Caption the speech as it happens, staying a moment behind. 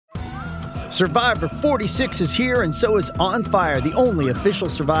Survivor 46 is here, and so is On Fire, the only official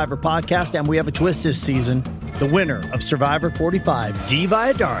Survivor podcast, and we have a twist this season. The winner of Survivor 45, Dee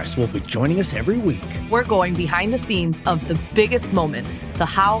Valladares, will be joining us every week. We're going behind the scenes of the biggest moments, the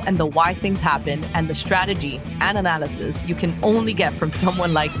how and the why things happen, and the strategy and analysis you can only get from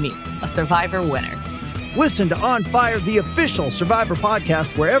someone like me, a Survivor winner. Listen to On Fire, the official Survivor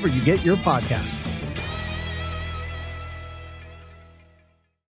podcast, wherever you get your podcast.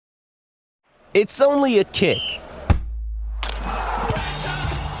 It's only a kick,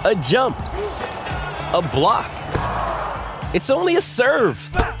 a jump, a block. It's only a serve.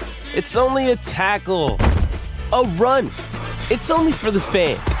 It's only a tackle, a run. It's only for the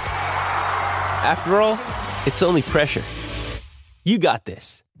fans. After all, it's only pressure. You got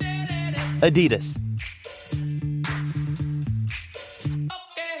this. Adidas.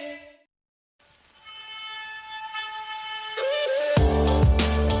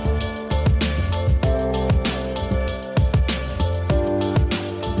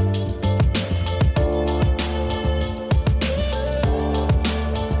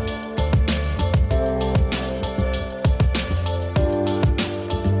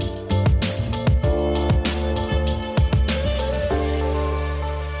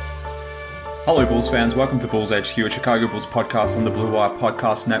 Hello Bulls fans, welcome to Bulls HQ, a Chicago Bulls podcast on the Blue Wire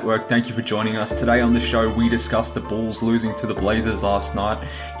Podcast Network. Thank you for joining us. Today on the show, we discuss the Bulls losing to the Blazers last night.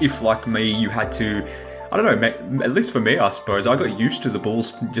 If, like me, you had to, I don't know, at least for me, I suppose, I got used to the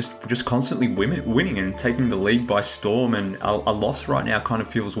Bulls just constantly winning and taking the league by storm, and a loss right now kind of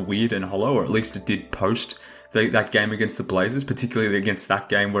feels weird and hollow, or at least it did post that game against the Blazers, particularly against that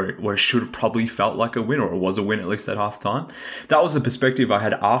game where it should have probably felt like a win, or it was a win at least at halftime. That was the perspective I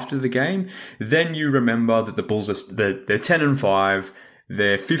had after the game. Then you remember that the Bulls they're 10-5,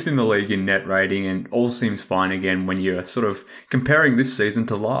 they're 5th in the league in net rating, and all seems fine again when you're sort of comparing this season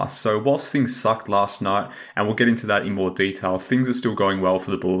to last. So whilst things sucked last night, and we'll get into that in more detail, things are still going well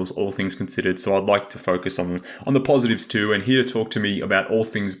for the Bulls, all things considered. So I'd like to focus on the positives too. And here to talk to me about all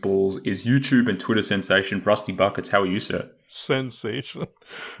things Bulls is YouTube and Twitter sensation Rusty Buckets. How are you, sir? Sensation.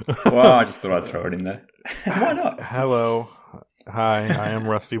 Well, I just thought I'd throw it in there. Why not? Hello. Hi, I am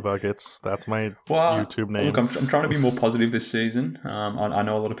Rusty Buckets. That's my YouTube name. Look, I'm trying to be more positive this season. I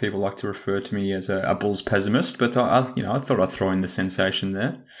know a lot of people like to refer to me as a Bulls pessimist, but I thought I'd throw in the sensation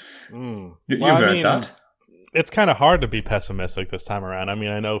there. You've heard that. It's kind of hard to be pessimistic this time around. I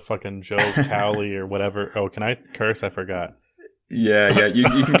mean, I know fucking Joe Cowley or whatever. Oh, can I curse? I forgot. Yeah, you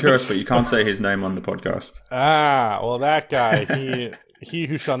can curse, but you can't say his name on the podcast. Well, that guy, he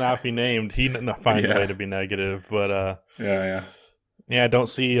who shall not be named, he finds a way to be negative, but I don't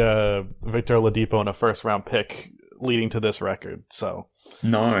see Victor Oladipo in a first-round pick leading to this record, so.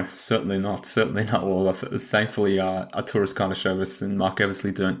 No, certainly not. Well, thankfully, Arturas Karnisovas and Mark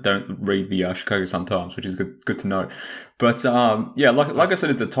Eversley don't read the Chicago Sun-Times, which is good to know. But, like I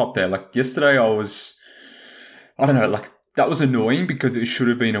said at the top there, like yesterday that was annoying because it should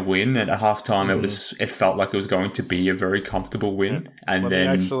have been a win, and at halftime it felt like it was going to be a very comfortable win, and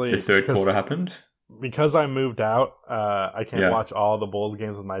then the third quarter happened. Because I moved out, I can't watch all the Bulls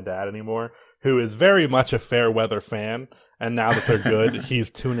games with my dad anymore, who is very much a fair weather fan, and now that they're good, he's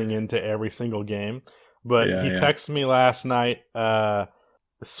tuning into every single game. But he texted me last night,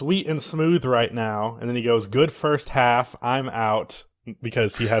 sweet and smooth right now, and then he goes, good first half, I'm out,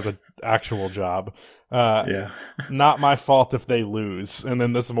 because he has an actual job. Not my fault if they lose. And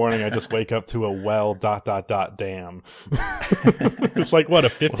then this morning I just wake up to a damn. It's like, what, a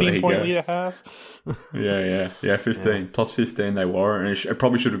 15-point lead at half? Yeah, 15. Plus 15 they were. And it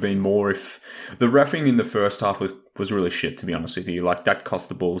probably should have been more if the reffing in the first half was really shit, to be honest with you. Like, that cost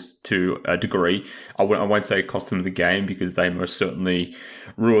the Bulls to a degree. I won't say it cost them the game, because they most certainly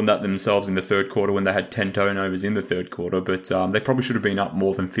ruined that themselves in the third quarter when they had 10 turnovers in the third quarter. But they probably should have been up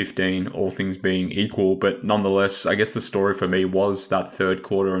more than 15, all things being equal. But nonetheless, I guess the story for me was that third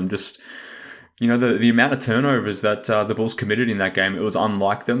quarter and just, the amount of turnovers that the Bulls committed in that game. It was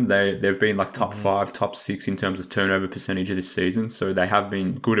unlike them. They've been like top 5, top 6 in terms of turnover percentage of this season. So they have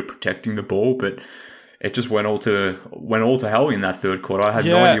been good at protecting the ball, but it just went all to hell in that third quarter. I had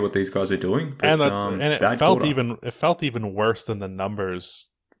no idea what these guys were doing. But, and it felt even worse than the numbers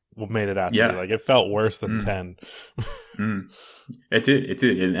made it out to be. Like, it felt worse than 10. It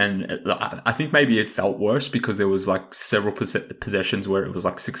did, and I think maybe it felt worse because there was like several possessions where it was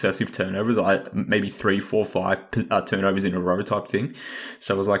like successive turnovers, maybe 3, 4, 5 turnovers in a row type thing.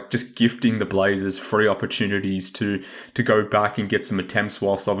 So it was like just gifting the Blazers free opportunities to go back and get some attempts,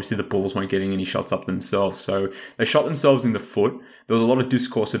 whilst obviously the Bulls weren't getting any shots up themselves. So they shot themselves in the foot. There was a lot of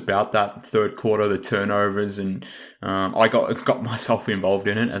discourse about that third quarter, the turnovers, and I got myself involved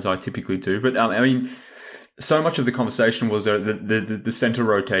in it, as I typically do. But I mean, so much of the conversation was the center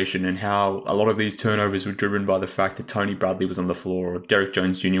rotation and how a lot of these turnovers were driven by the fact that Tony Bradley was on the floor or Derrick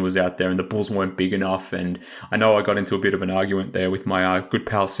Jones Jr. was out there and the Bulls weren't big enough. And I know I got into a bit of an argument there with my good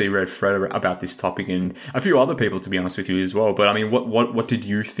pal C-Red Fred about this topic and a few other people, to be honest with you, as well. But I mean, what did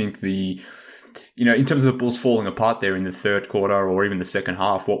you think in terms of the Bulls falling apart there in the third quarter or even the second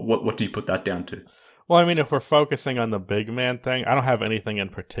half, what do you put that down to? Well, I mean, if we're focusing on the big man thing, I don't have anything in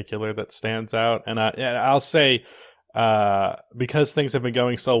particular that stands out. And I'll say, because things have been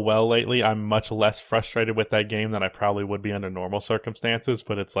going so well lately, I'm much less frustrated with that game than I probably would be under normal circumstances.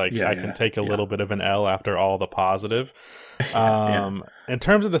 But it's like I can take a little bit of an L after all the positive. In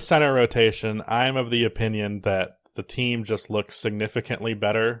terms of the center rotation, I'm of the opinion that the team just looks significantly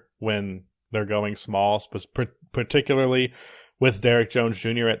better when they're going small, particularly with Derrick Jones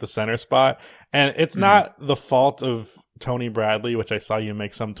Jr. at the center spot. And it's not the fault of Tony Bradley, which I saw you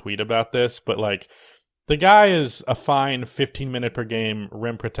make some tweet about this, but like the guy is a fine 15-minute per game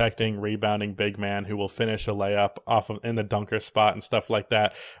rim protecting, rebounding big man who will finish a layup off of in the dunker spot and stuff like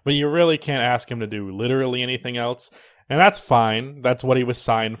that. But you really can't ask him to do literally anything else. And that's fine. That's what he was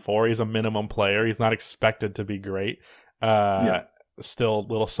signed for. He's a minimum player. He's not expected to be great. Still a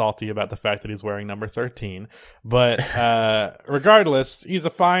little salty about the fact that he's wearing number 13. But regardless, he's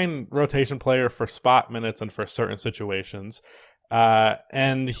a fine rotation player for spot minutes and for certain situations.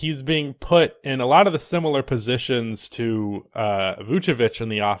 And he's being put in a lot of the similar positions to Vucevic in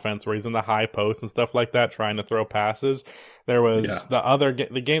the offense, where he's in the high post and stuff like that, trying to throw passes. There was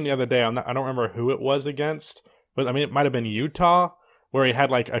the game the other day, I don't remember who it was against, but I mean, it might have been Utah, where he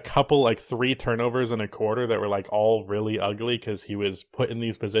had like a couple, like 3 turnovers in a quarter that were like all really ugly because he was put in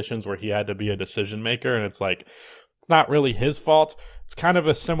these positions where he had to be a decision maker. And it's like, it's not really his fault. It's kind of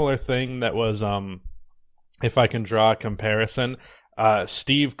a similar thing that was, if I can draw a comparison,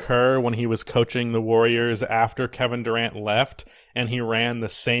 Steve Kerr, when he was coaching the Warriors after Kevin Durant left, and he ran the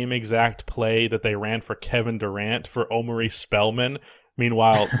same exact play that they ran for Kevin Durant for Omari Spellman.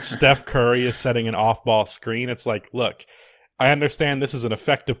 Meanwhile, Steph Curry is setting an off-ball screen. It's like, look, I understand this is an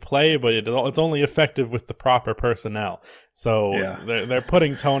effective play, but it's only effective with the proper personnel. So they're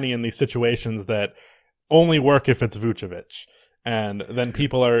putting Tony in these situations that only work if it's Vucevic. And then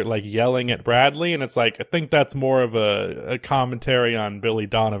people are like yelling at Bradley, and it's like, I think that's more of a commentary on Billy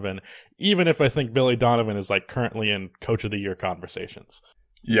Donovan, even if I think Billy Donovan is like currently in Coach of the Year conversations.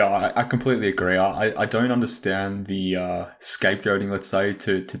 Yeah, I completely agree. I don't understand the scapegoating, let's say,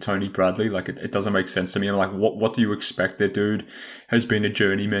 to Tony Bradley. Like, it doesn't make sense to me. I'm like, what do you expect? That dude has been a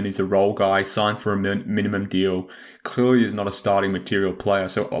journeyman. He's a role guy, signed for a minimum deal. Clearly is not a starting material player.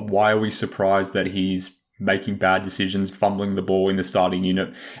 So why are we surprised that he's making bad decisions, fumbling the ball in the starting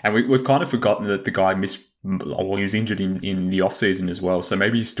unit? And we've kind of forgotten that the guy he was injured in the offseason as well. So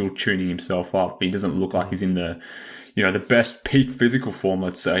maybe he's still tuning himself up. He doesn't look like he's in the best peak physical form,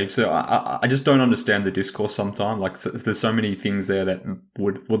 let's say. So I just don't understand the discourse sometimes. Like, there's so many things there that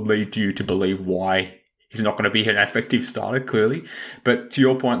would lead you to believe why he's not going to be an effective starter, clearly. But to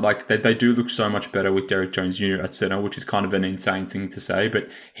your point, like, they do look so much better with Derrick Jones Jr. at center, which is kind of an insane thing to say. But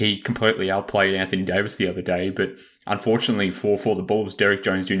he completely outplayed Anthony Davis the other day. But unfortunately for the Bulls, Derrick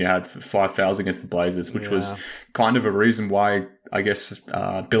Jones Jr. had 5 fouls against the Blazers, which was kind of a reason why I guess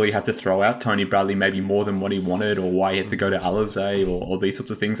Billy had to throw out Tony Bradley maybe more than what he wanted, or why he had to go to Alizé or these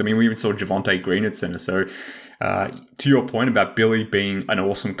sorts of things. I mean, we even saw Javonte Green at center. So to your point about Billy being an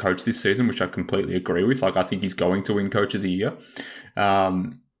awesome coach this season, which I completely agree with, like, I think he's going to win Coach of the Year.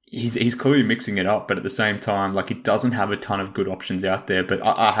 He's clearly mixing it up, but at the same time, like, he doesn't have a ton of good options out there. But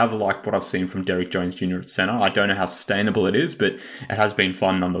I have liked what I've seen from Derrick Jones Jr. at center. I don't know how sustainable it is, but it has been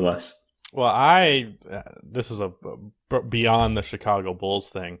fun nonetheless. Well, this is a beyond the Chicago Bulls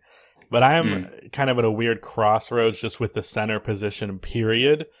thing, but I am kind of at a weird crossroads just with the center position,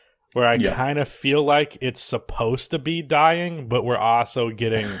 period, where I kind of feel like it's supposed to be dying, but we're also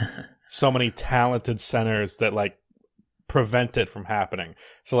getting so many talented centers that, like, prevent it from happening.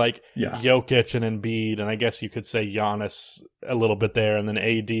 So, like, Jokic and Embiid, and I guess you could say Giannis a little bit there, and then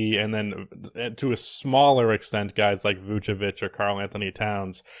AD, and then to a smaller extent, guys like Vucevic or Karl Anthony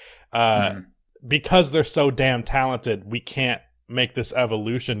Towns. Because they're so damn talented, we can't make this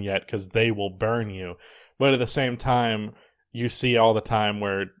evolution yet because they will burn you. But at the same time, you see all the time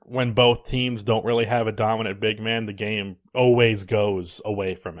where when both teams don't really have a dominant big man, the game always goes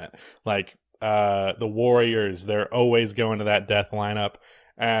away from it. Like the Warriors, they're always going to that death lineup.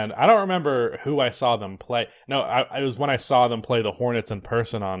 And I don't remember who I saw them play. No, it was when I saw them play the Hornets in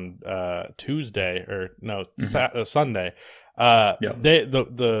person on Sunday.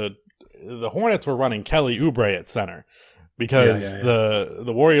 The Hornets were running Kelly Oubre at center. Because the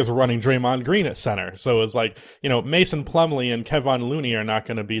Warriors were running Draymond Green at center. So it was like, Mason Plumlee and Kevon Looney are not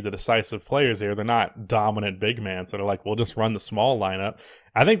going to be the decisive players here. They're not dominant big men. So they're like, we'll just run the small lineup.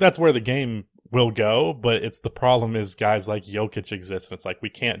 I think that's where the game will go, but the problem is guys like Jokic exist. And it's like,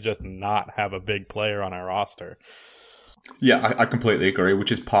 we can't just not have a big player on our roster. Yeah, I completely agree,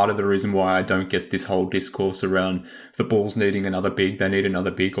 which is part of the reason why I don't get this whole discourse around the Bulls needing another big, they need another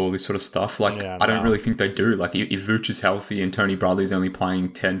big, all this sort of stuff. I don't really think they do. Like, if Vooch is healthy and Tony Bradley's only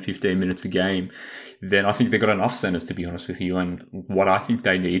playing 10, 15 minutes a game, then I think they've got enough centers, to be honest with you. And what I think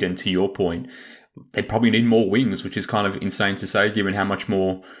they need, and to your point, they probably need more wings, which is kind of insane to say, given how much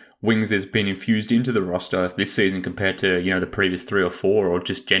more wings there's been infused into the roster this season compared to, the previous 3 or 4, or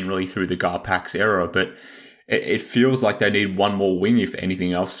just generally through the Garpax era. But it feels like they need one more wing, if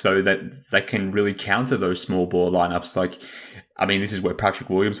anything else, so that they can really counter those small ball lineups. This is where Patrick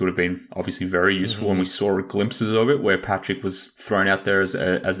Williams would have been obviously very useful, and we saw glimpses of it where Patrick was thrown out there as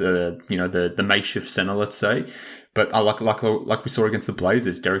the makeshift center, let's say. But like we saw against the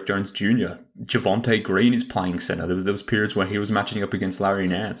Blazers, Derek Jones Jr., Javonte Green is playing center. There was periods where he was matching up against Larry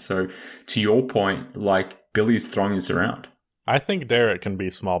Nance. So to your point, Billy's throwing this around. I think Derek can be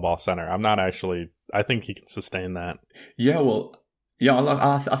small ball center. I think he can sustain that. Yeah, well,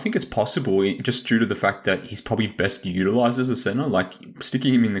 I think it's possible just due to the fact that he's probably best utilized as a center. Like,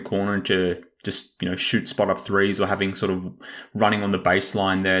 sticking him in the corner to just, shoot spot up threes, or having sort of running on the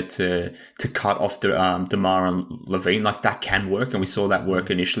baseline there to cut off DeMar and Levine, like, that can work. And we saw that work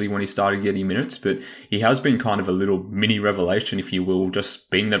initially when he started getting minutes, but he has been kind of a little mini revelation, if you will, just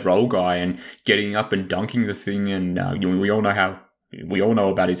being the role guy and getting up and dunking the thing. And we all know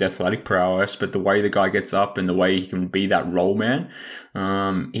about his athletic prowess, but the way the guy gets up and the way he can be that role man,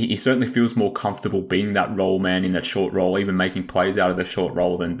 he certainly feels more comfortable being that role man in that short role, even making plays out of the short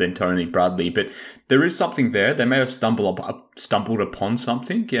role than Tony Bradley. But there is something there. They may have stumbled upon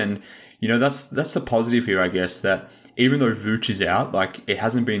something, and that's the positive here, I guess, that even though Vooch is out, it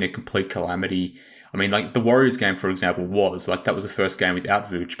hasn't been a complete calamity. I mean, the Warriors game, for example, that was the first game without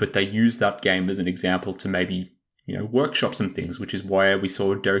Vooch, but they used that game as an example to maybe workshop some things, which is why we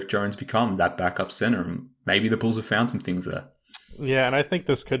saw Derek Jones become that backup center. And maybe the Bulls have found some things there. Yeah, and I think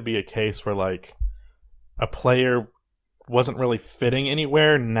this could be a case where, a player wasn't really fitting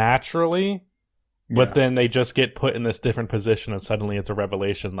anywhere naturally, but then they just get put in this different position and suddenly it's a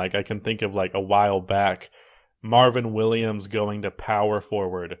revelation. I can think of, a while back, Marvin Williams going to power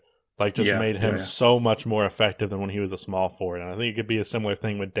forward. Made him so much more effective than when he was a small forward. And I think it could be a similar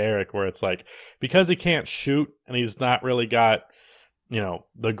thing with Derek, where it's because he can't shoot and he's not really got,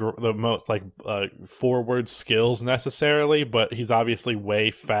 the most forward skills necessarily, but he's obviously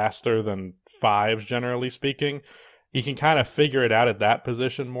way faster than fives, generally speaking. He can kind of figure it out at that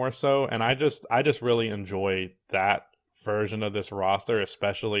position more so. And I just really enjoy that version of this roster,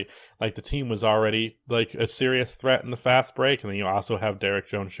 especially the team was already a serious threat in the fast break, and then you also have Derek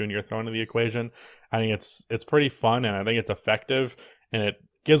Jones Jr. thrown into the equation. I think it's pretty fun, and I think it's effective, and it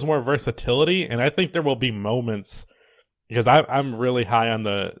gives more versatility. And I think there will be moments, because I'm really high on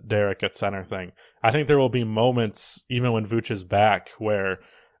the Derek at center thing. I think there will be moments, even when Vooch is back, where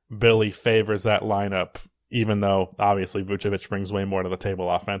Billy favors that lineup, even though obviously Vucevic brings way more to the table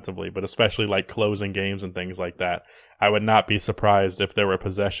offensively, but especially closing games and things like that. I would not be surprised if there were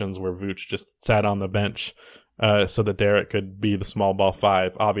possessions where Vooch just sat on the bench so that Derek could be the small ball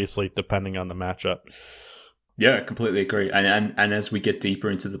 5, obviously depending on the matchup. Yeah, I completely agree. And as we get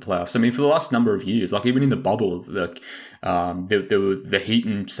deeper into the playoffs, I mean, for the last number of years, even in the bubble, there were the Heat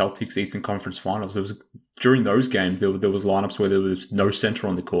and Celtics Eastern Conference Finals. During those games, there was lineups where there was no center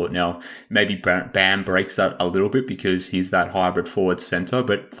on the court. Now, maybe Bam breaks that a little bit because he's that hybrid forward center.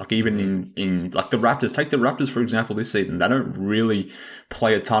 But even in the Raptors, take the Raptors for example this season, they don't really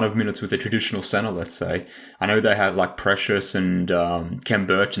play a ton of minutes with a traditional center. Let's say, I know they have Precious and Kem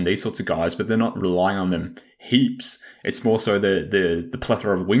Birch and these sorts of guys, but they're not relying on them heaps. It's more so the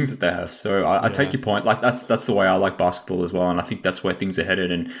plethora of wings that they have. So I take your point. That's the way I like basketball as well, and I think that's where things are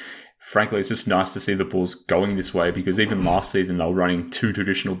headed. And frankly, it's just nice to see the Bulls going this way, because even last season they were running 2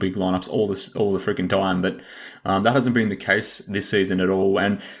 traditional big lineups all the freaking time, but that hasn't been the case this season at all.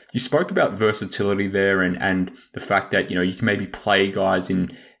 And you spoke about versatility there, and the fact that, you can maybe play guys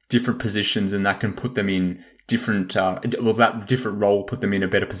in different positions, and that can put them in different that different role put them in a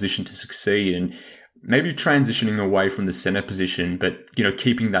better position to succeed, and maybe transitioning away from the center position, but,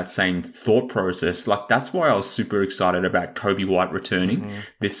 keeping that same thought process. Like, that's why I was super excited about Coby White returning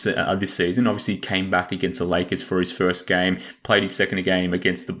this season. Obviously, he came back against the Lakers for his first game, played his second game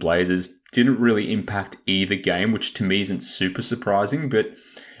against the Blazers. Didn't really impact either game, which to me isn't super surprising. But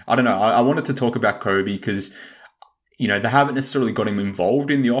I don't know. I wanted to talk about Coby because, they haven't necessarily got him involved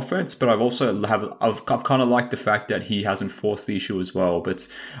in the offense, but I've kind of liked the fact that he hasn't forced the issue as well. But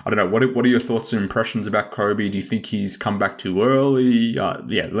I don't know. What are your thoughts and impressions about Coby? Do you think he's come back too early? Let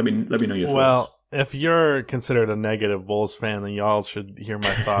me know your thoughts. Well, if you're considered a negative Bulls fan, then y'all should hear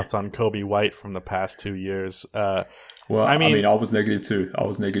my thoughts on Coby White from the past 2 years. I was negative too.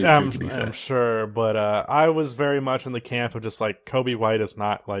 To be fair. I'm sure, but I was very much in the camp of just like, Coby White is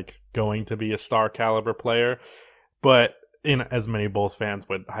not like going to be a star caliber player, but as many Bulls fans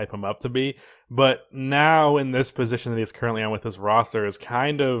would hype him up to be. But now in this position that he's currently on with his roster is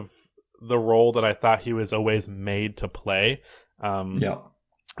kind of the role that I thought he was always made to play.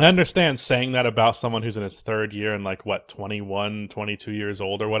 I understand saying that about someone who's in his third year and 21, 22 years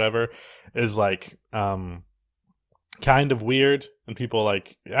old or whatever is kind of weird. And people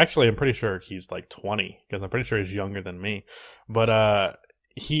actually, I'm pretty sure he's 20, because I'm pretty sure he's younger than me. But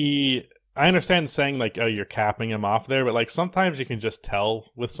I understand saying you're capping him off there, but sometimes you can just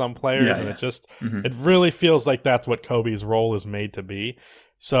tell with some players, and it really feels like that's what Coby's role is made to be.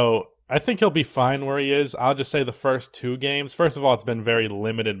 So I think he'll be fine where he is. I'll just say the first 2 games, first of all, it's been very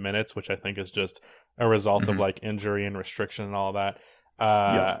limited minutes, which I think is just a result of injury and restriction and all that.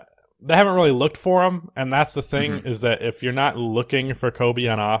 They haven't really looked for him, and that's the thing, is that if you're not looking for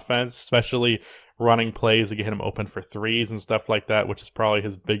Coby on offense, especially running plays to get him open for threes and stuff like that, which is probably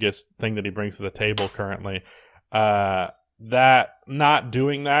his biggest thing that he brings to the table currently, that not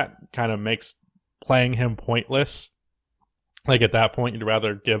doing that kind of makes playing him pointless. At that point, you'd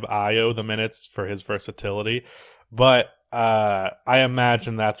rather give Ayo the minutes for his versatility. But I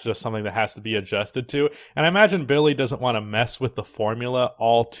imagine that's just something that has to be adjusted to. And I imagine Billy doesn't want to mess with the formula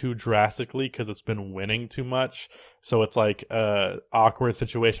all too drastically because it's been winning too much. So it's a awkward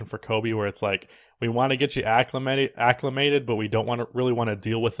situation for Coby where it's we want to get you acclimated, but we don't really want to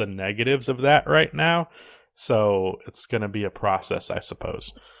deal with the negatives of that right now. So it's going to be a process, I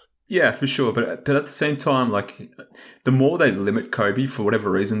suppose. Yeah, for sure. But at the same time, the more they limit Coby, for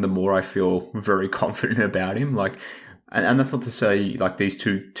whatever reason, the more I feel very confident about him. And that's not to say these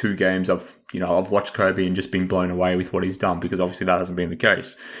two games I've watched Coby and just been blown away with what he's done, because obviously that hasn't been the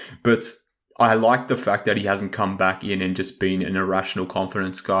case. But I like the fact that he hasn't come back in and just been an irrational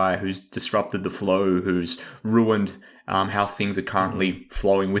confidence guy who's disrupted the flow, who's ruined how things are currently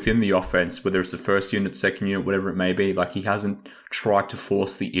flowing within the offense, whether it's the first unit, second unit, whatever it may be. He hasn't tried to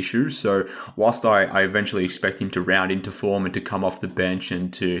force the issue. So whilst I eventually expect him to round into form and to come off the bench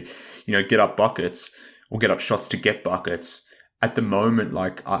and to, get up buckets or get up shots to get buckets, at the moment,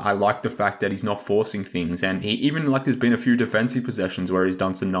 I like the fact that he's not forcing things. And he even, there's been a few defensive possessions where he's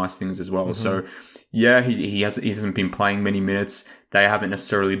done some nice things as well. So yeah, he hasn't been playing many minutes. They haven't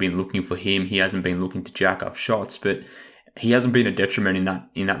necessarily been looking for him. He hasn't been looking to jack up shots, but he hasn't been a detriment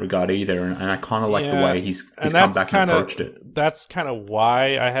in that regard either. And I kind of like the way he's come back and approached it. That's kind of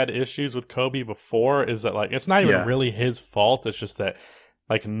why I had issues with Coby before, is that it's not even really his fault. It's just that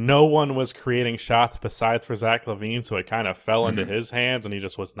no one was creating shots besides for Zach LaVine, so it kind of fell into his hands, and he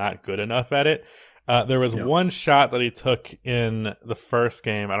just was not good enough at it. There was one shot that he took in the first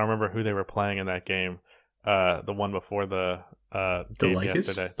game. I don't remember who they were playing in that game. The one before the game Lakers?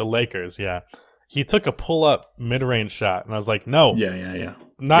 Yesterday. The Lakers, yeah. He took a pull-up mid-range shot, and I was like, no. Yeah.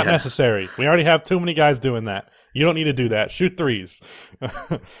 Not necessary. We already have too many guys doing that. You don't need to do that. Shoot threes.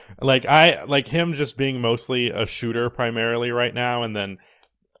 I like him just being mostly a shooter primarily right now, and then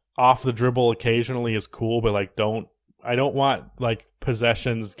off the dribble occasionally is cool, but I don't want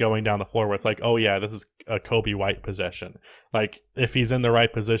possessions going down the floor where it's oh yeah, this is a Coby White possession. If he's in the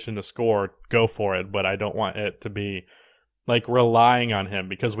right position to score, go for it, but I don't want it to be relying on him,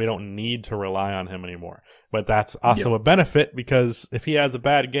 because we don't need to rely on him anymore. But that's also a benefit, because if he has a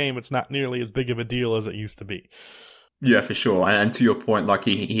bad game, it's not nearly as big of a deal as it used to be. Yeah, for sure. And to your point, like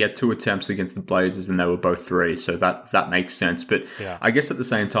he had 2 attempts against the Blazers and they were both 3. So that makes sense. But yeah. I guess at the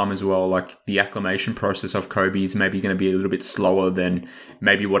same time as well, like the acclimation process of Kobe is maybe going to be a little bit slower than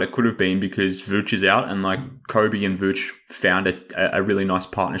maybe what it could have been because Vooch is out and like Kobe and Vooch found a really nice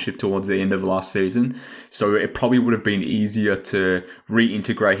partnership towards the end of last season. So it probably would have been easier to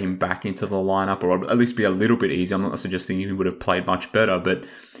reintegrate him back into the lineup, or at least be a little bit easier. I'm not suggesting he would have played much better, but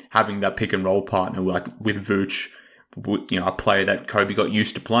having that pick and roll partner like with Vooch, a player that Kobe got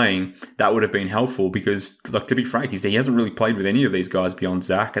used to playing, that would have been helpful because, like, to be frank, he hasn't really played with any of these guys beyond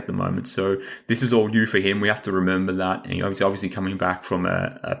Zach at the moment. So this is all new for him. We have to remember that. And he's obviously coming back from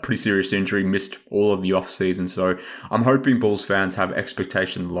a pretty serious injury, missed all of the off season. So I'm hoping Bulls fans have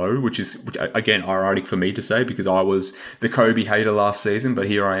expectation low, which is, again, ironic for me to say because I was the Kobe hater last season, but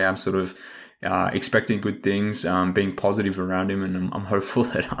here I am sort of expecting good things, being positive around him, and I'm hopeful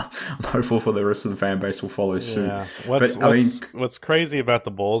that I'm hopeful for the rest of the fan base will follow suit. Yeah. What's crazy about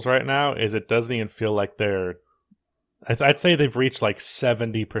the Bulls right now is it doesn't even feel like they're. I'd say they've reached like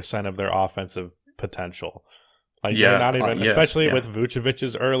 70% of their offensive potential. Like they're not even, especially with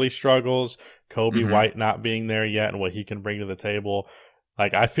Vucevic's early struggles, Kobe White not being there yet, and what he can bring to the table.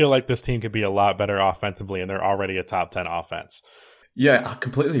 Like I feel like this team could be a lot better offensively, and they're already a top 10 offense. Yeah, I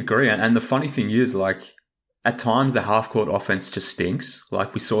completely agree. And the funny thing is, like, at times the half-court offense just stinks.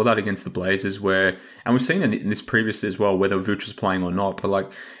 Like, we saw that against the Blazers and we've seen it in this previously as well, whether Vooch was playing or not. But, like,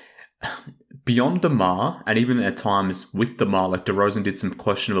 beyond DeMar, and even at times with DeMar, like, DeRozan did some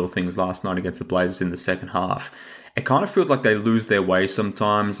questionable things last night against the Blazers in the second half. It kind of feels like they lose their way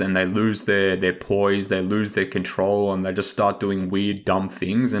sometimes, and they lose their poise, they lose their control, and they just start doing weird, dumb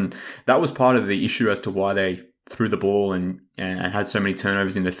things. And that was part of the issue as to why they threw the ball and had so many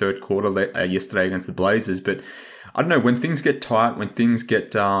turnovers in the third quarter yesterday against the Blazers. But I don't know, when things get tight, when things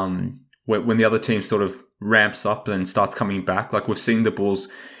get when the other team sort of ramps up and starts coming back, like we've seen the Bulls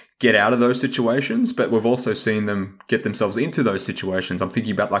get out of those situations, but we've also seen them get themselves into those situations. I'm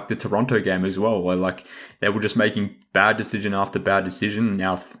thinking about like the Toronto game as well, where like they were just making bad decision after bad decision.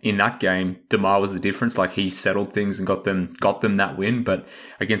 Now in that game, DeMar was the difference. Like he settled things and got them that win. But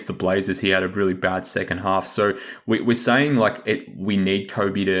against the Blazers, he had a really bad second half. So we're saying like we need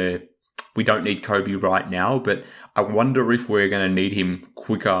Kobe we don't need Kobe right now, but I wonder if we're going to need him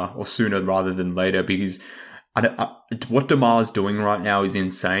quicker or sooner rather than later, because what DeMar is doing right now is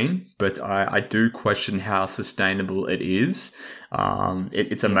insane, but I do question how sustainable it is.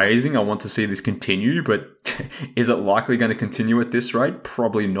 It's amazing. I want to see this continue, but is it likely going to continue at this rate?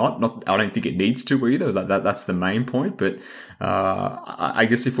 Probably not. I don't think it needs to either. That's the main point. But I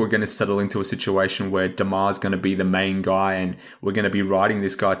guess if we're going to settle into a situation where DeMar is going to be the main guy and we're going to be riding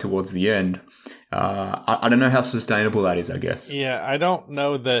this guy towards the end, I don't know how sustainable that is, I guess. Yeah, I don't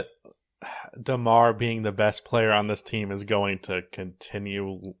know that DeMar being the best player on this team is going to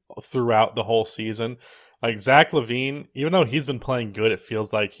continue throughout the whole season. Like Zach LaVine, even though he's been playing good, it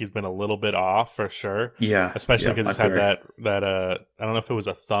feels like he's been a little bit off for sure. Yeah, especially because he's had that I don't know if it was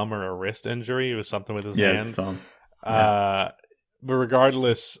a thumb or a wrist injury. It was something with his hand. Thumb. But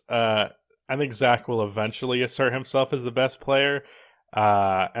regardless, I think Zach will eventually assert himself as the best player.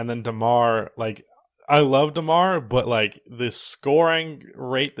 And then DeMar, like, I love DeMar, but like the scoring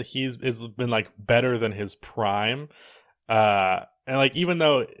rate that he's been like better than his prime. And like, even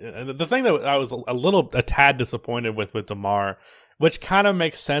though the thing that I was a tad disappointed with DeMar, which kind of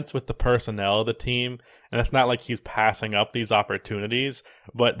makes sense with the personnel of the team, and it's not like he's passing up these opportunities,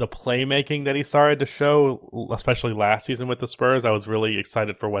 but the playmaking that he started to show, especially last season with the Spurs, I was really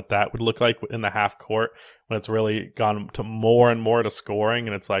excited for what that would look like in the half court when it's really gone to more and more to scoring,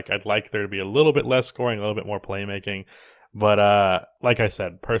 and it's like I'd like there to be a little bit less scoring, a little bit more playmaking. But like I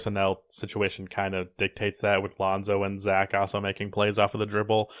said, personnel situation kind of dictates that, with Lonzo and Zach also making plays off of the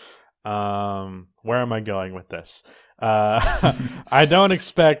dribble. Where am I going with this? I don't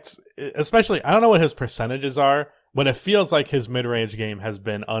expect, especially, I don't know what his percentages are, but it feels like his mid-range game has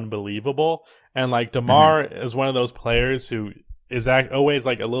been unbelievable. And like DeMar is one of those players who is always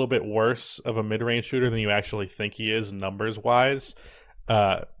like a little bit worse of a mid-range shooter than you actually think he is numbers-wise.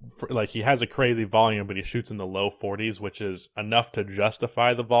 Like he has a crazy volume, but he shoots in the low 40s, which is enough to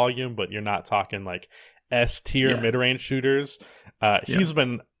justify the volume, but you're not talking like S-tier mid-range shooters. He's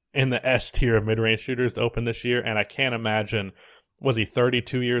been in the S tier of mid-range shooters to open this year, and I can't imagine, was he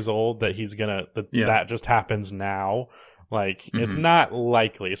 32 years old, that he's gonna that just happens now. Like it's not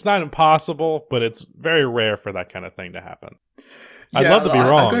likely. It's not impossible, but it's very rare for that kind of thing to happen. I'd love to be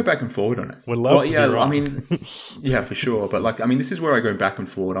wrong. I go back and forward on it. Would love to be wrong. I mean, yeah, for sure. But this is where I go back and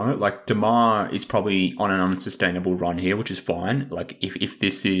forward on it. Like, DeMar is probably on an unsustainable run here, which is fine. Like, if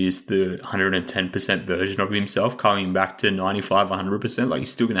this is the 110% version of himself coming back to 95, 100%, like,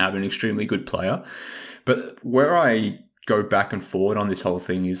 he's still going to have an extremely good player. But where I go back and forward on this whole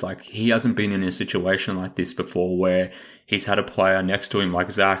thing is, like, he hasn't been in a situation like this before where he's had a player next to him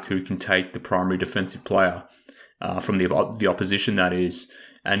like Zach who can take the primary defensive player from the opposition, that is,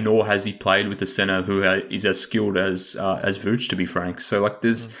 and nor has he played with a center who is as skilled as Vooch, to be frank. So, like,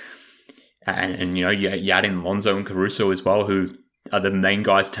 there's and you add in Lonzo and Caruso as well, who are the main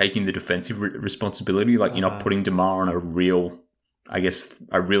guys taking the defensive responsibility. Like, you're not putting DeMar on a real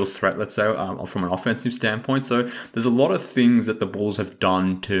threat, let's say, from an offensive standpoint. So there's a lot of things that the Bulls have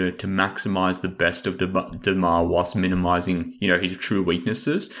done to maximize the best of DeMar whilst minimizing, his true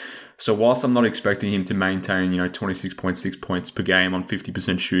weaknesses. So whilst I'm not expecting him to maintain, 26.6 points per game on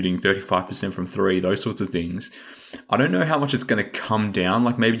 50% shooting, 35% from three, those sorts of things, I don't know how much it's going to come down.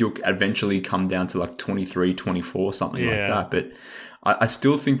 Like, maybe you'll eventually come down to like 23, 24, something like that. But I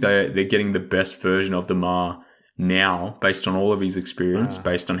still think they're getting the best version of DeMar now, based on all of his experience,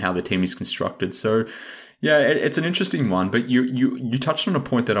 based on how the team is constructed. So, yeah, it's an interesting one. But you touched on a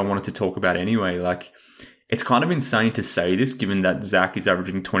point that I wanted to talk about anyway. Like, it's kind of insane to say this, given that Zach is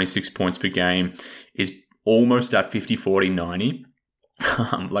averaging 26 points per game, is almost at 50, 40, 90.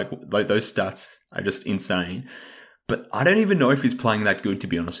 like those stats are just insane. But I don't even know if he's playing that good, to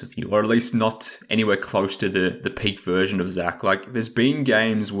be honest with you, or at least not anywhere close to the peak version of Zach. Like, there's been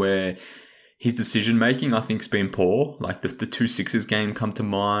games where his decision-making, I think, has been poor. Like, the 2 Sixers game come to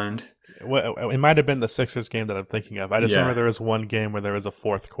mind. It might have been the Sixers game that I'm thinking of. I just remember there was one game where there was a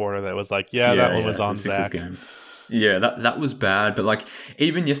fourth quarter that was like, that one was on Zach. Game. Yeah, that was bad. But, like,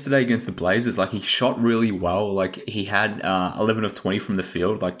 even yesterday against the Blazers, like, he shot really well. Like, he had 11 of 20 from the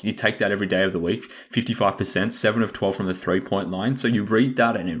field. Like, you take that every day of the week, 55%, 7 of 12 from the three-point line. So you read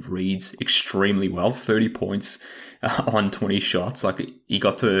that and it reads extremely well. 30 points on 20 shots. Like, he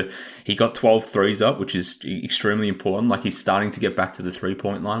got 12 threes up, which is extremely important. Like, he's starting to get back to the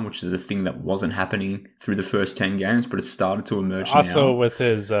 3-point line, which is a thing that wasn't happening through the first 10 games, but it's started to emerge now. Also, with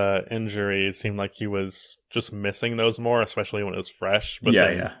his injury, it seemed like he was just missing those more, especially when it was fresh. But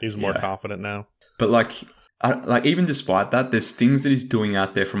he's more confident now. But, like, even despite that, there's things that he's doing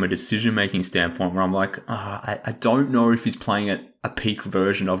out there from a decision-making standpoint where I'm like, I don't know if he's playing at a peak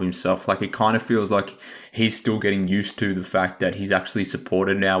version of himself. Like, it kind of feels like he's still getting used to the fact that he's actually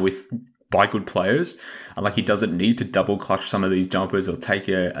supported now by good players. And, like, he doesn't need to double clutch some of these jumpers or take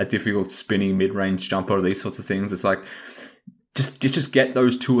a difficult spinning mid-range jumper or these sorts of things. It's like, just get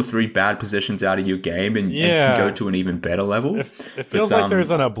those 2 or 3 bad possessions out of your game and you can go to an even better level. It feels like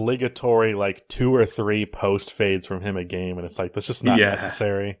there's an obligatory, like, 2 or 3 post fades from him a game, and it's like, that's just not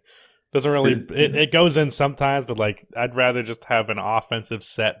necessary. Doesn't really, it goes in sometimes, but, like, I'd rather just have an offensive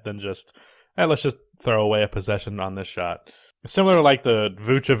set than just, let's just throw away a possession on this shot. Similar to, like, the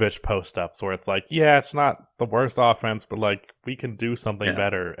Vucevic post-ups, where it's like, it's not the worst offense, but, like, we can do something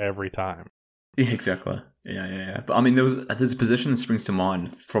better every time. Yeah, exactly. Yeah. But, I mean, there's a possession that springs to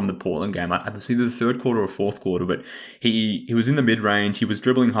mind from the Portland game. I was either the third quarter or fourth quarter, but he was in the mid-range. He was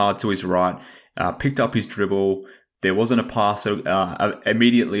dribbling hard to his right, picked up his dribble. There wasn't a pass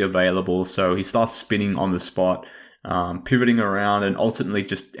immediately available, so he starts spinning on the spot, pivoting around, and ultimately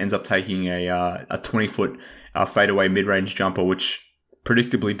just ends up taking a 20-foot fadeaway mid-range jumper, which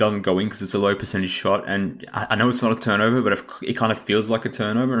predictably doesn't go in because it's a low percentage shot. And I know it's not a turnover, but it kind of feels like a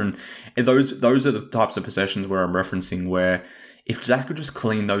turnover. And those are the types of possessions where I'm referencing, where if Zach could just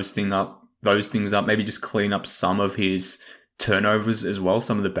clean those things up, maybe just clean up some of his turnovers as well,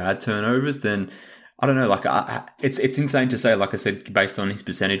 some of the bad turnovers, then I don't know, like, it's insane to say, like I said, based on his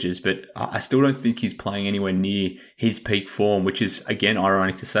percentages, but I still don't think he's playing anywhere near his peak form, which is, again,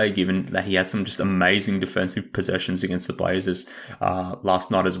 ironic to say, given that he had some just amazing defensive possessions against the Blazers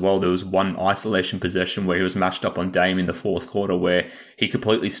last night as well. There was one isolation possession where he was matched up on Dame in the fourth quarter where he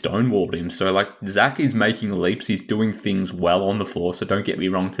completely stonewalled him. So, like, Zach is making leaps. He's doing things well on the floor, so don't get me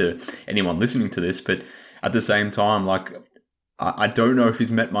wrong to anyone listening to this, but at the same time, like, I don't know if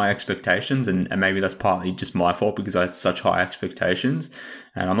he's met my expectations, and maybe that's partly just my fault because I had such high expectations.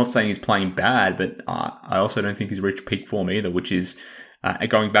 And I'm not saying he's playing bad, but I also don't think he's reached peak form either, which is,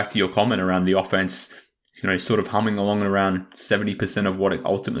 going back to your comment around the offense, sort of humming along at around 70% of what it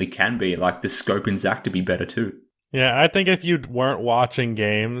ultimately can be. Like, the scope in Zach to be better too. Yeah, I think if you weren't watching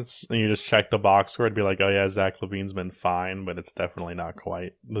games and you just check the box score, it'd be like, oh yeah, Zach LaVine's been fine, but it's definitely not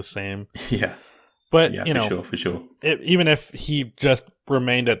quite the same. Yeah. But, for sure. Even if he just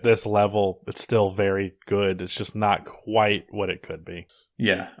remained at this level, it's still very good. It's just not quite what it could be.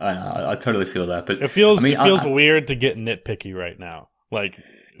 Yeah, I totally feel that. But it feels weird to get nitpicky right now. Like,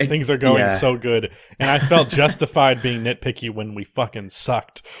 things are going so good. And I felt justified being nitpicky when we fucking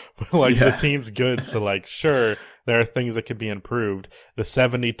sucked. The team's good, so, sure, there are things that could be improved. The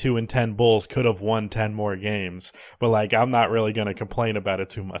 72-10 Bulls could have won 10 more games. But, I'm not really going to complain about it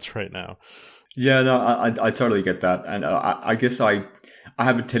too much right now. Yeah, no, I totally get that. And I guess I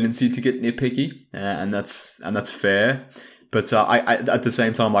have a tendency to get nitpicky, and that's fair. But I at the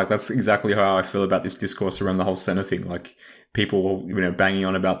same time, that's exactly how I feel about this discourse around the whole center thing. People, banging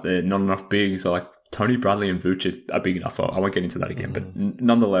on about the not enough bigs. Tony Bradley and Vooch are big enough. I won't get into that again. But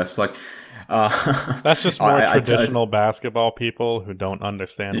nonetheless, that's just more traditional basketball people who don't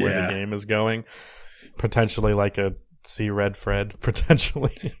understand where the game is going. Potentially a C-Red Fred,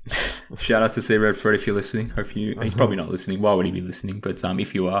 potentially. Shout out to C-Red Fred if you're listening. He's probably not listening. Why would he be listening? But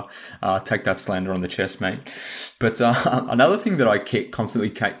if you are, take that slander on the chest, mate. But another thing that I constantly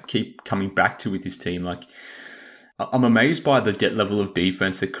keep coming back to with this team, I'm amazed by the level of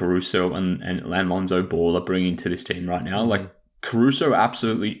defense that Caruso and Lonzo Ball are bringing to this team right now. Caruso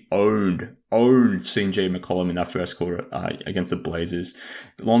absolutely owned CJ McCollum in that first quarter against the Blazers.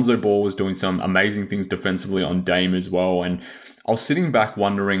 Lonzo Ball was doing some amazing things defensively on Dame as well. And I was sitting back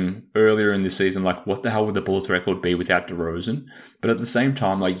wondering earlier in the season, what the hell would the Bulls record be without DeRozan? But at the same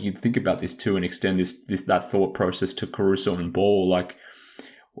time, you think about this too and extend that thought process to Caruso and Ball.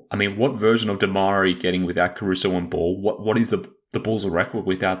 What version of DeMar are you getting without Caruso and Ball? What is the Bulls' record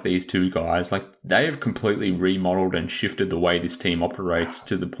without these two guys? They have completely remodeled and shifted the way this team operates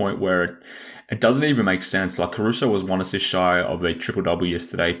to the point where it doesn't even make sense. Caruso was 1 assist shy of a triple-double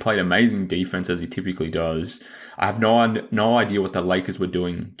yesterday, played amazing defense as he typically does. I have no idea what the Lakers were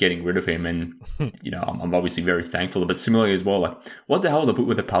doing getting rid of him, and I'm obviously very thankful. But similarly as well, what the hell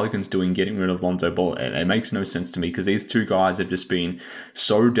were the Pelicans doing getting rid of Lonzo Ball? It makes no sense to me because these two guys have just been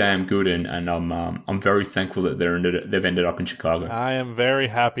so damn good, and I'm very thankful that they've ended up in Chicago. I am very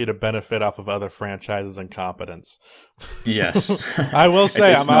happy to benefit off of other franchises' incompetence. Yes, I will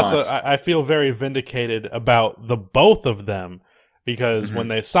say I feel very vindicated about the both of them. Because when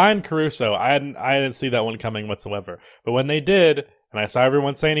they signed Caruso, I didn't see that one coming whatsoever. But when they did, and I saw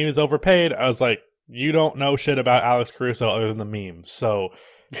everyone saying he was overpaid, I was like, you don't know shit about Alex Caruso other than the memes. So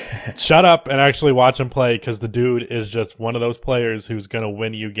shut up and actually watch him play, because the dude is just one of those players who's going to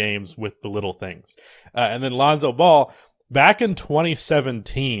win you games with the little things. And then Lonzo Ball, back in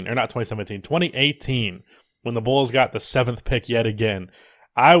 2018, when the Bulls got the 7th pick yet again,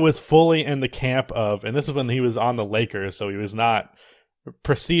 I was fully in the camp of, and this is when he was on the Lakers, so he was not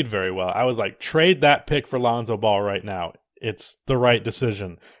perceived very well. I was like, trade that pick for Lonzo Ball right now. It's the right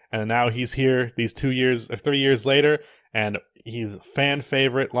decision. And now he's here these 3 years later, and he's fan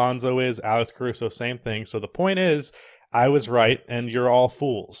favorite. Lonzo is. Alex Caruso, same thing. So the point is, I was right, and you're all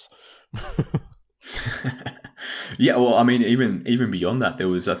fools. Yeah, well, even beyond that, there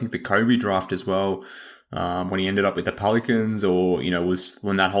was, I think, the Kobe draft as well. When he ended up with the Pelicans, or, was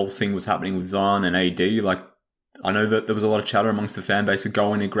when that whole thing was happening with Zion and AD, I know that there was a lot of chatter amongst the fan base to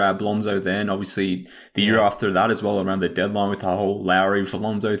go in and grab Lonzo then. Obviously, the year after that as well, around the deadline with the whole Lowry for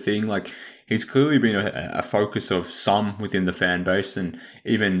Lonzo thing, he's clearly been a focus of some within the fan base and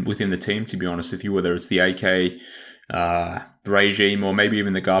even within the team, to be honest with you, whether it's the AK regime or maybe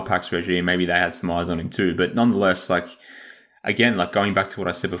even the Garpax regime, maybe they had some eyes on him too. But nonetheless, again, going back to what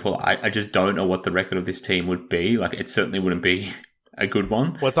I said before, I just don't know what the record of this team would be. It certainly wouldn't be a good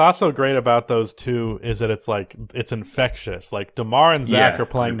one. What's also great about those two is that it's infectious. DeMar and Zach are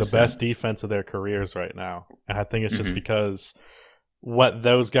playing 100%. The best defense of their careers right now. And I think it's just because what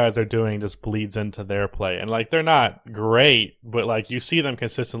those guys are doing just bleeds into their play. And they're not great, but you see them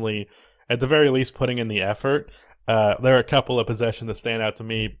consistently, at the very least, putting in the effort. There are a couple of possessions that stand out to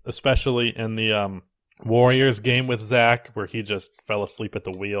me, especially in the Warriors game with Zach, where he just fell asleep at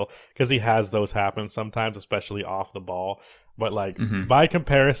the wheel, because he has those happen sometimes, especially off the ball. But by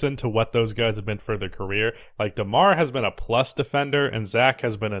comparison to what those guys have been for their career, DeMar has been a plus defender and Zach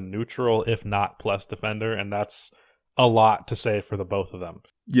has been a neutral, if not plus defender, and that's a lot to say for the both of them.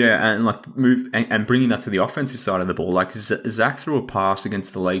 Yeah, and bringing that to the offensive side of the ball, Zach threw a pass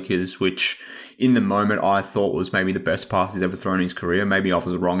against the Lakers, which in the moment I thought was maybe the best pass he's ever thrown in his career. Maybe I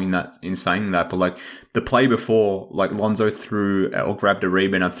was wrong in saying that, but the play before, Lonzo threw or grabbed a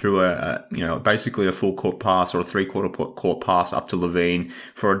rebound and threw basically a full court pass or a 3/4 court pass up to Levine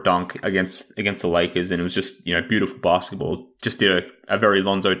for a dunk against the Lakers, and it was just beautiful basketball. Just did a very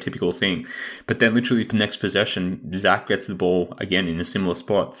Lonzo typical thing. But then literally the next possession, Zach gets the ball again in a similar spot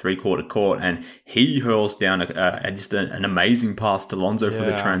spot, 3-quarter court, and he hurls down an amazing pass to Lonzo for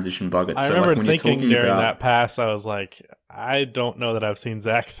the transition bucket. I remember thinking during that pass, I was like, I don't know that I've seen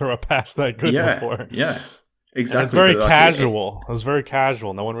Zach throw a pass that good before. Yeah, exactly. And it's very casual. It was very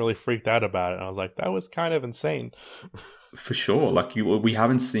casual. No one really freaked out about it. And I was like, that was kind of insane. For sure. Like, we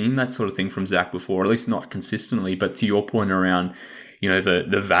haven't seen that sort of thing from Zach before, at least not consistently. But to your point around,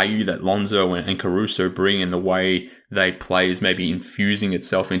 the value that Lonzo and Caruso bring and the way they play is maybe infusing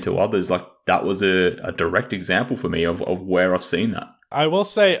itself into others, like that was a direct example for me of where I've seen that. I will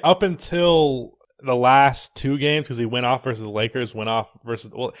say up until the last 2 games, because he went off versus the Lakers,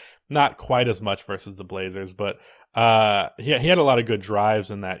 not quite as much versus the Blazers, but he had a lot of good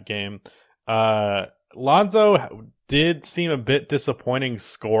drives in that game. Lonzo did seem a bit disappointing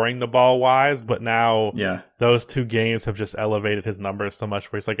scoring the ball wise, but now those 2 games have just elevated his numbers so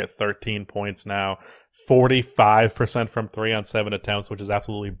much where he's like at 13 points now, 45% from 3 on 7 attempts, which is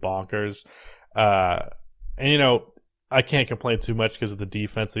absolutely bonkers. And I can't complain too much because of the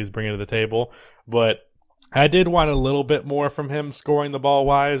defense that he's bringing to the table, but I did want a little bit more from him scoring the ball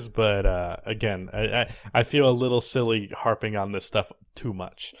wise, but again, I feel a little silly harping on this stuff too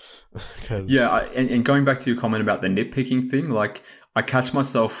much. And going back to your comment about the nitpicking thing, like I catch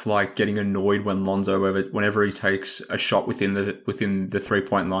myself like getting annoyed when whenever he takes a shot within the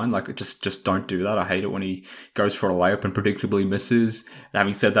 3-point line, like just don't do that. I hate it when he goes for a layup and predictably misses.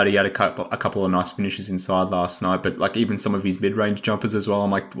 Having said that, he had a couple of nice finishes inside last night, but like even some of his mid-range jumpers as well.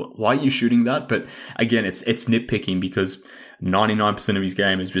 I'm like, why are you shooting that? But again, it's nitpicking because 99% of his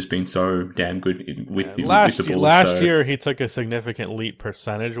game has just been so damn good with the ball. Last year, he took a significant leap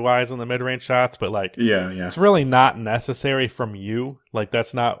percentage-wise on the mid-range shots, but it's really not necessary from you. Like,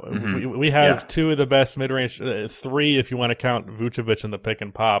 that's not... Mm-hmm. We have 2 of the best mid-range... 3 if you want to count Vucevic in the pick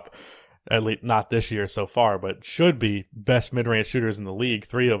and pop. At least not this year so far, but should be best mid-range shooters in the league.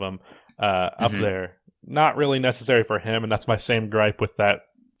 3 of them up there. Not really necessary for him, and that's my same gripe with that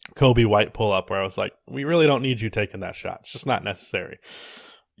Kobe White pull-up where I was like, we really don't need you taking that shot. It's just not necessary.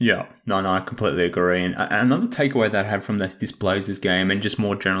 Yeah, no, I completely agree. And another takeaway that I had from this Blazers game and just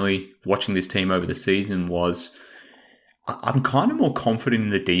more generally watching this team over the season was I'm kind of more confident in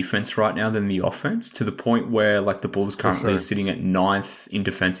the defense right now than the offense, to the point where like the Bulls currently sitting at 9th in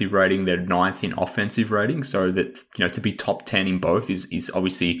defensive rating, they're 9th in offensive rating. So that, to be top 10 in both is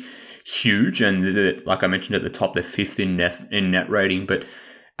obviously huge. And like I mentioned at the top, they're 5th in net rating. But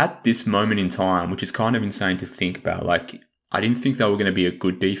at this moment in time, which is kind of insane to think about, like I didn't think they were going to be a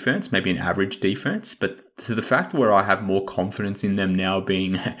good defense, maybe an average defense, but to the fact where I have more confidence in them now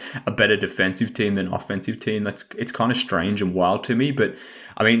being a better defensive team than offensive team, it's kind of strange and wild to me. But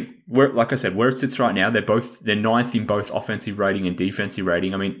I mean, like I said, where it sits right now, they're 9th in both offensive rating and defensive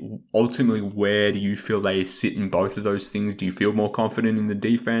rating. I mean, ultimately, where do you feel they sit in both of those things? Do you feel more confident in the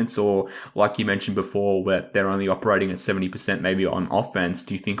defense, or like you mentioned before, where they're only operating at 70% maybe on offense?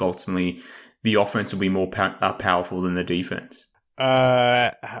 Do you think ultimately the offense will be more powerful than the defense?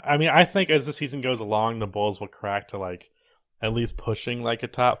 I mean, I think as the season goes along, the Bulls will crack to like at least pushing like a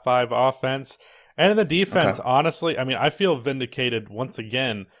top 5 offense. And in the defense, honestly, I mean, I feel vindicated once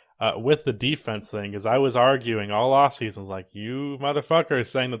again with the defense thing, because I was arguing all offseason, like, you motherfuckers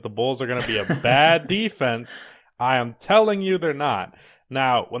saying that the Bulls are going to be a bad defense. I am telling you they're not.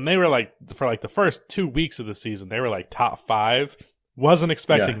 Now, when they were like, for like the first 2 weeks of the season, they were like top 5. Wasn't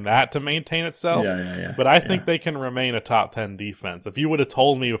expecting that to maintain itself. But I think they can remain a top 10 defense. If you would have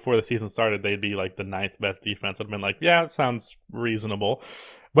told me before the season started they'd be like the 9th best defense, I'd have been like, yeah, it sounds reasonable.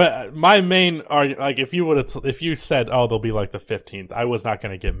 But my main argument, like if you said, oh, they'll be like the 15th, I was not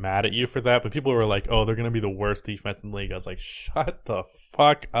going to get mad at you for that. But people were like, oh, they're going to be the worst defense in the league. I was like, shut the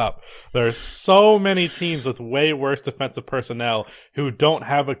fuck up. There's so many teams with way worse defensive personnel who don't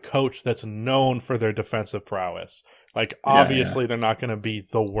have a coach that's known for their defensive prowess. Like, obviously, they're not going to be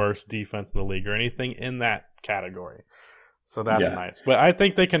the worst defense in the league or anything in that category. So that's nice. But I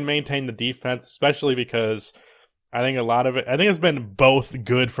think they can maintain the defense, especially because I think a lot of it, I think it's been both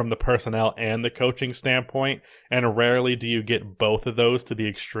good from the personnel and the coaching standpoint. And rarely do you get both of those to the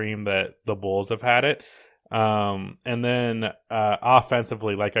extreme that the Bulls have had it. And then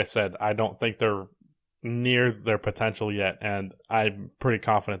offensively, like I said, I don't think they're near their potential yet. And I'm pretty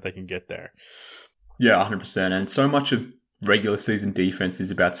confident they can get there. Yeah, 100%. And so much of regular season defense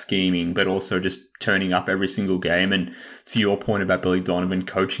is about scheming, but also just turning up every single game. And to your point about Billy Donovan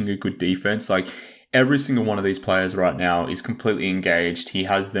coaching a good defense, like every single one of these players right now is completely engaged. He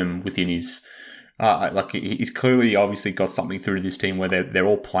has them within his, he's clearly obviously got something through this team where they're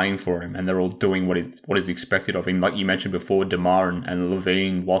all playing for him and they're all doing what is expected of him. Like you mentioned before, DeMar and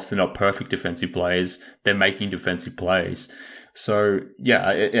LaVine, whilst they're not perfect defensive players, they're making defensive plays. So,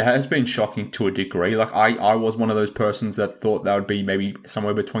 yeah, it has been shocking to a degree. Like, I was one of those persons that thought that would be maybe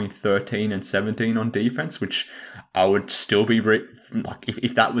somewhere between 13 and 17 on defense, which I would still be, like,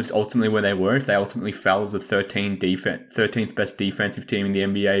 if that was ultimately where they were, if they ultimately fell as a 13th best defensive team in the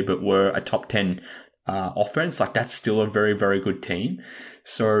NBA, but were a top 10 offense, like, that's still a very, very good team.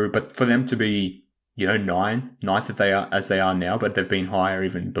 So, but for them to be, ninth as they are now, but they've been higher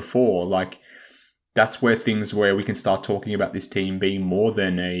even before, like, that's where we can start talking about this team being more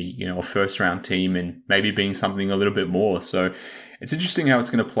than a first round team and maybe being something a little bit more. So it's interesting how it's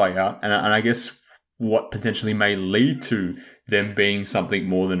going to play out. And I guess what potentially may lead to them being something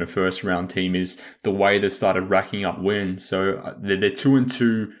more than a first round team is the way they've started racking up wins. So they're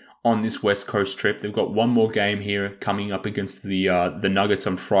 2-2 on this West Coast trip. They've got one more game here coming up against the Nuggets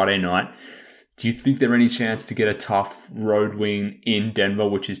on Friday night. Do you think there any chance to get a tough road win in Denver,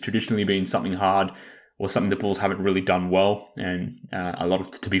 which has traditionally been something hard or something the Bulls haven't really done well? And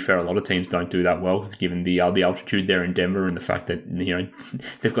to be fair, a lot of teams don't do that well, given the altitude there in Denver and the fact that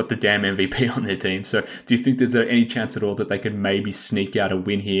they've got the damn MVP on their team. So, do you think there's any chance at all that they could maybe sneak out a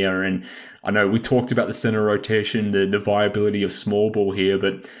win here? And I know we talked about the center rotation, the viability of small ball here,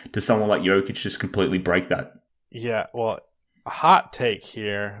 but does someone like Jokic just completely break that? Yeah, well, hot take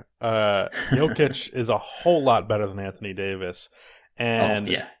here. Jokic is a whole lot better than Anthony Davis.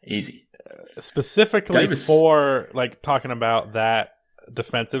 And easy. Specifically Davis, for like talking about that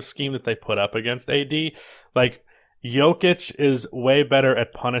defensive scheme that they put up against AD, like Jokic is way better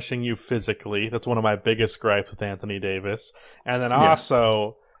at punishing you physically. That's one of my biggest gripes with Anthony Davis. And then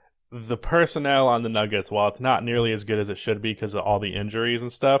also the personnel on the Nuggets, while it's not nearly as good as it should be because of all the injuries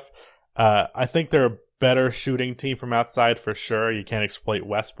and stuff, I think they're a better shooting team from outside for sure. You can't exploit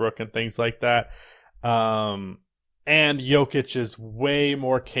Westbrook and things like that. And Jokic is way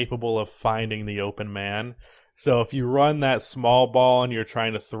more capable of finding the open man. So if you run that small ball and you're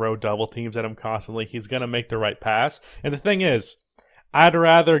trying to throw double teams at him constantly, he's going to make the right pass. And the thing is, I'd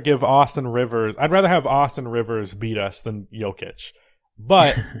rather have Austin Rivers beat us than Jokic.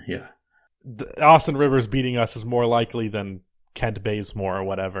 But Austin Rivers beating us is more likely than Kent Bazemore or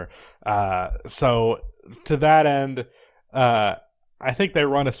whatever. So to that end, I think they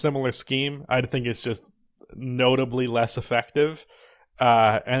run a similar scheme. I think it's just notably less effective.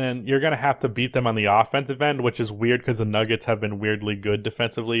 And then you're going to have to beat them on the offensive end, which is weird because the Nuggets have been weirdly good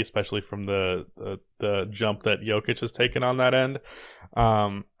defensively, especially from the jump that Jokic has taken on that end.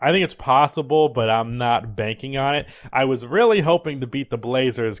 I think it's possible, but I'm not banking on it. I was really hoping to beat the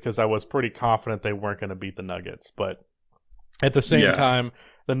Blazers because I was pretty confident they weren't going to beat the Nuggets. But at the same time,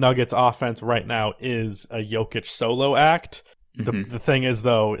 the Nuggets offense right now is a Jokic solo act. The thing is,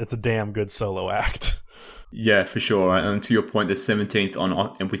 though, it's a damn good solo act. Yeah, for sure. And to your point, they're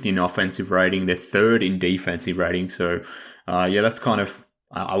 17th within offensive rating. They're 3rd in defensive rating. So, that's kind of...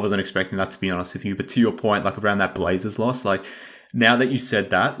 I wasn't expecting that, to be honest with you. But to your point, like around that Blazers loss, like now that you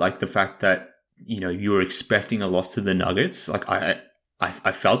said that, like the fact that, you were expecting a loss to the Nuggets, like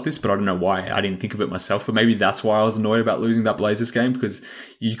I felt this, but I don't know why. I didn't think of it myself. But maybe that's why I was annoyed about losing that Blazers game, because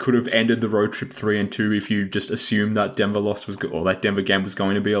you could have ended the road trip 3-2 if you just assumed that Denver loss was or that Denver game was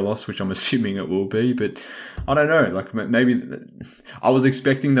going to be a loss, which I'm assuming it will be. But I don't know. Like maybe I was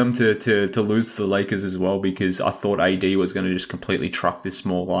expecting them to lose to the Lakers as well, because I thought AD was going to just completely truck this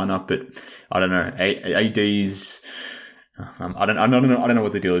small lineup. But I don't know. AD's. I don't know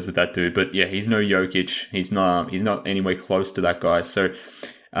what the deal is with that dude, but yeah, he's no Jokic. He's not anywhere close to that guy. So,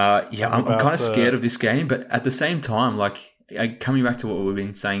 I'm kind of scared of this game, but at the same time, like coming back to what we've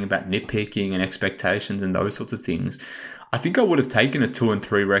been saying about nitpicking and expectations and those sorts of things, I think I would have taken a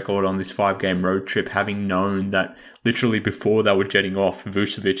 2-3 record on this 5-game road trip, having known that literally before they were jetting off,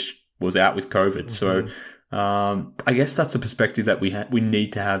 Vucevic was out with COVID. So, I guess that's the perspective that we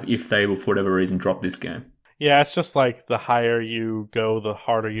need to have if they will, for whatever reason, drop this game. Yeah, it's just like the higher you go, the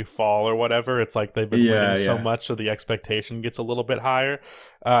harder you fall or whatever. It's like they've been winning so much, so the expectation gets a little bit higher.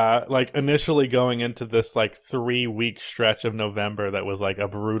 Like initially going into this like 3-week stretch of November that was like a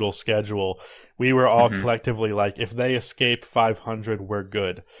brutal schedule, we were all collectively like, if they escape 500, we're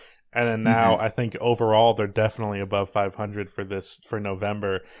good. And then now I think overall they're definitely above 500 for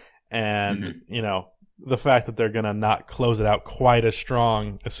November. And, the fact that they're going to not close it out quite as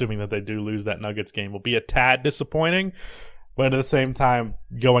strong, assuming that they do lose that Nuggets game, will be a tad disappointing. But at the same time,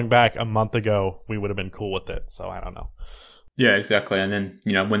 going back a month ago, we would have been cool with it. So I don't know. Yeah, exactly. And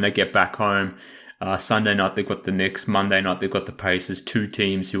then, when they get back home, Sunday night, they've got the Knicks. Monday night, they've got the Pacers, two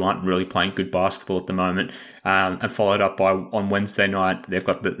teams who aren't really playing good basketball at the moment. And followed up by on Wednesday night, they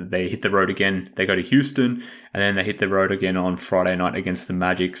hit the road again. They go to Houston, and then they hit the road again on Friday night against the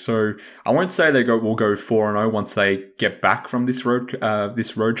Magic. So I won't say will go 4-0 once they get back from this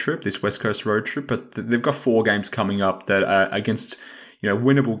West Coast road trip, but they've got 4 games coming up that are against,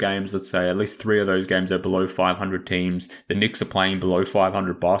 winnable games. Let's say at least 3 of those games are below 500 teams. The Knicks are playing below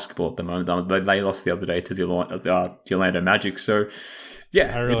 500 basketball at the moment. They lost the other day to the Orlando Magic. So,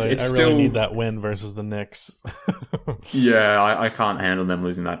 yeah, I really still need that win versus the Knicks. Yeah, I can't handle them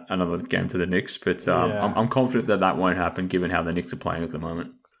losing another game to the Knicks, but I'm confident that won't happen given how the Knicks are playing at the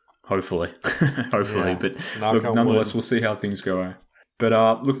moment. Hopefully. Yeah. But look, nonetheless, we'll see how things go.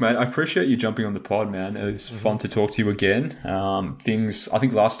 But look, mate, I appreciate you jumping on the pod, man. It's fun to talk to you again. I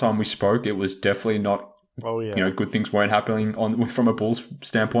think last time we spoke, it was definitely not. Oh yeah. Good things weren't happening from a Bulls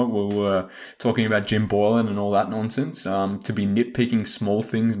standpoint. We were talking about Jim Boylen and all that nonsense. To be nitpicking small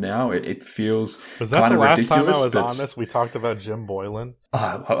things now, it feels kind of ridiculous. Was that the last time I was on this? We talked about Jim Boylen.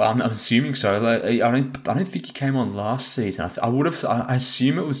 I'm assuming so. I don't think he came on last season. I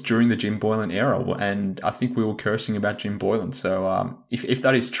assume it was during the Jim Boylen era, and I think we were cursing about Jim Boylen. So if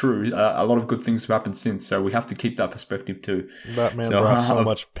that is true, a lot of good things have happened since. So we have to keep that perspective too. That man brought so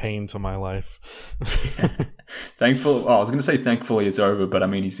much pain to my life. Thankfully, I was going to say thankfully it's over, but I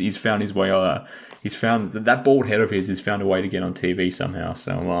mean he's found his way. He's found that bald head of his has found a way to get on TV somehow.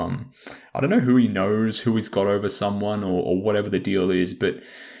 So I don't know who he knows, who he's got over someone, or whatever the deal is, but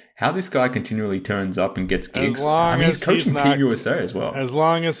how this guy continually turns up and gets gigs. He's coaching Team USA as well. As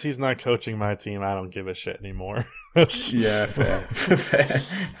long as he's not coaching my team, I don't give a shit anymore. Yeah,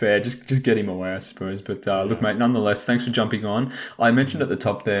 fair. Just get him away, I suppose. But look, mate, nonetheless, thanks for jumping on. I mentioned at the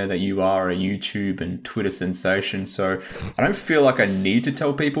top there that you are a YouTube and Twitter sensation, so I don't feel like I need to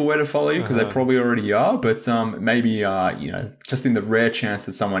tell people where to follow you because they probably already are. But maybe just in the rare chance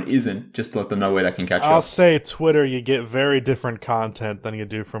that someone isn't, just let them know where they can catch you. I'll say Twitter, you get very different content than you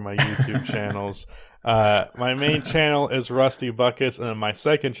do from my YouTube channels. My main channel is Rusty Buckets, and my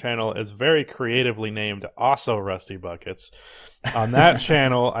second channel is very creatively named also Rusty Buckets. On that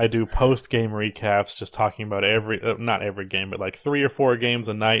channel, I do post-game recaps, just talking about not every game, but like 3 or 4 games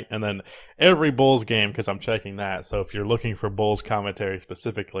a night, and then every Bulls game, because I'm checking that. So if you're looking for Bulls commentary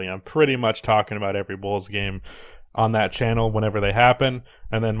specifically, I'm pretty much talking about every Bulls game on that channel whenever they happen.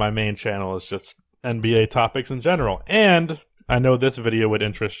 And then my main channel is just NBA topics in general. And I know this video would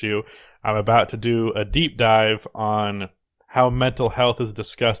interest you. I'm about to do a deep dive on how mental health is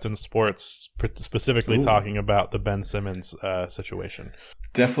discussed in sports, specifically talking about the Ben Simmons situation.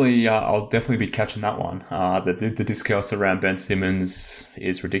 Definitely, I'll definitely be catching that one. The discourse around Ben Simmons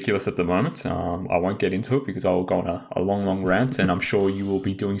is ridiculous at the moment. I won't get into it because I'll go on a long rant, and I'm sure you will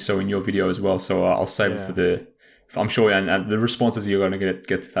be doing so in your video as well. So I'll save it for the... I'm sure, and the responses you're going to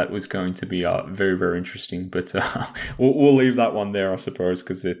get to that was going to be very, very interesting. But we'll leave that one there, I suppose,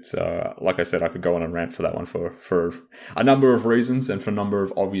 because it's like I said, I could go on and rant for that one for a number of reasons and for a number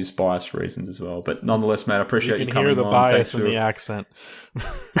of obvious bias reasons as well. But nonetheless, mate, I appreciate you coming on. You can hear the bias in the accent.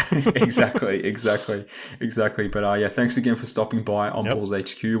 Exactly. But thanks again for stopping by on Bulls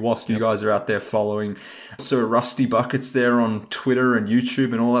HQ. Whilst you guys are out there following Sir Rusty Buckets there on Twitter and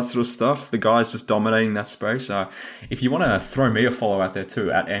YouTube and all that sort of stuff, the guy's just dominating that space. If you want to throw me a follow out there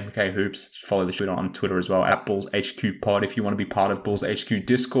too, at MK Hoops, follow the show on Twitter as well, at Bulls HQ Pod. If you want to be part of Bulls HQ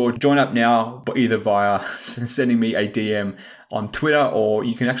Discord, join up now, but either via sending me a DM on Twitter, or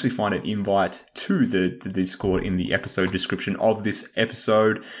you can actually find an invite to the Discord in the episode description of this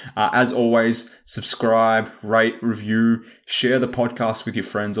episode. As always, subscribe, rate, review, share the podcast with your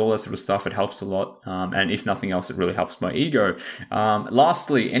friends, all that sort of stuff. It helps a lot. And if nothing else, it really helps my ego.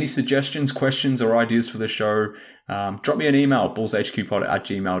 Lastly, any suggestions, questions, or ideas for the show, drop me an email,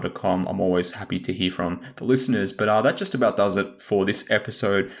 bullshqpod@gmail.com. I'm always happy to hear from the listeners. But that just about does it for this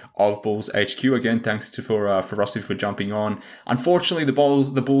episode of Bulls HQ. Again, thanks for Rusty for jumping on. Unfortunately, the Bulls,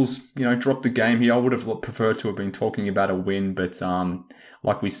 dropped the game here. I would have preferred to have been talking about a win, but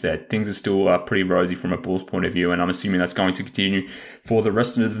like we said, things are still pretty rosy from a Bulls point of view, and I'm assuming that's going to continue for the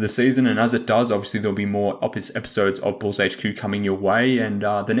rest of the season. And as it does, obviously there'll be more episodes of Bulls HQ coming your way, and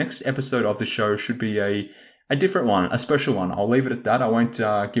the next episode of the show should be a different one, a special one. I'll leave it at that. I won't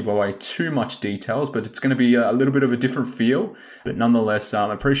give away too much details, but it's going to be a little bit of a different feel. But nonetheless,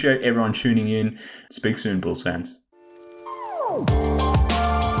 I appreciate everyone tuning in. Speak soon, Bulls fans.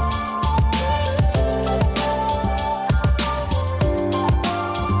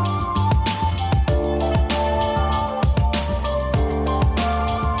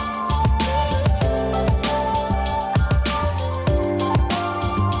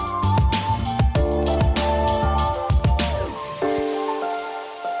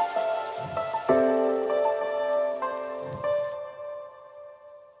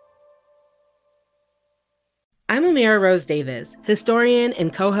 I'm Amira Rose Davis, historian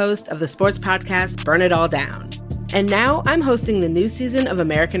and co-host of the sports podcast Burn It All Down. And now I'm hosting the new season of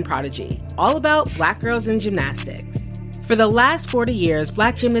American Prodigy, all about Black girls in gymnastics. For the last 40 years,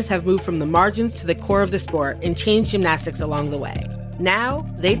 Black gymnasts have moved from the margins to the core of the sport and changed gymnastics along the way. Now,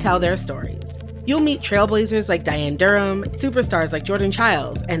 they tell their stories. You'll meet trailblazers like Diane Durham, superstars like Jordan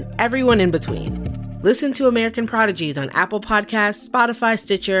Childs, and everyone in between. Listen to American Prodigies on Apple Podcasts, Spotify,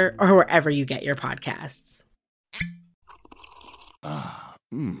 Stitcher, or wherever you get your podcasts.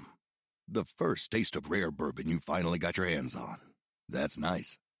 The first taste of rare bourbon you finally got your hands on. That's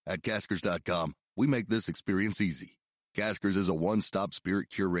nice. At Caskers.com, we make this experience easy. Caskers is a one-stop spirit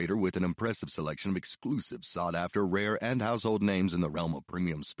curator with an impressive selection of exclusive, sought-after, rare, and household names in the realm of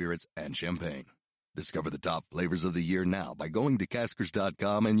premium spirits and champagne. Discover the top flavors of the year now by going to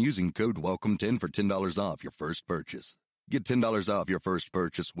Caskers.com and using code WELCOME10 for $10 off your first purchase. Get $10 off your first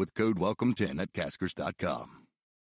purchase with code WELCOME10 at Caskers.com.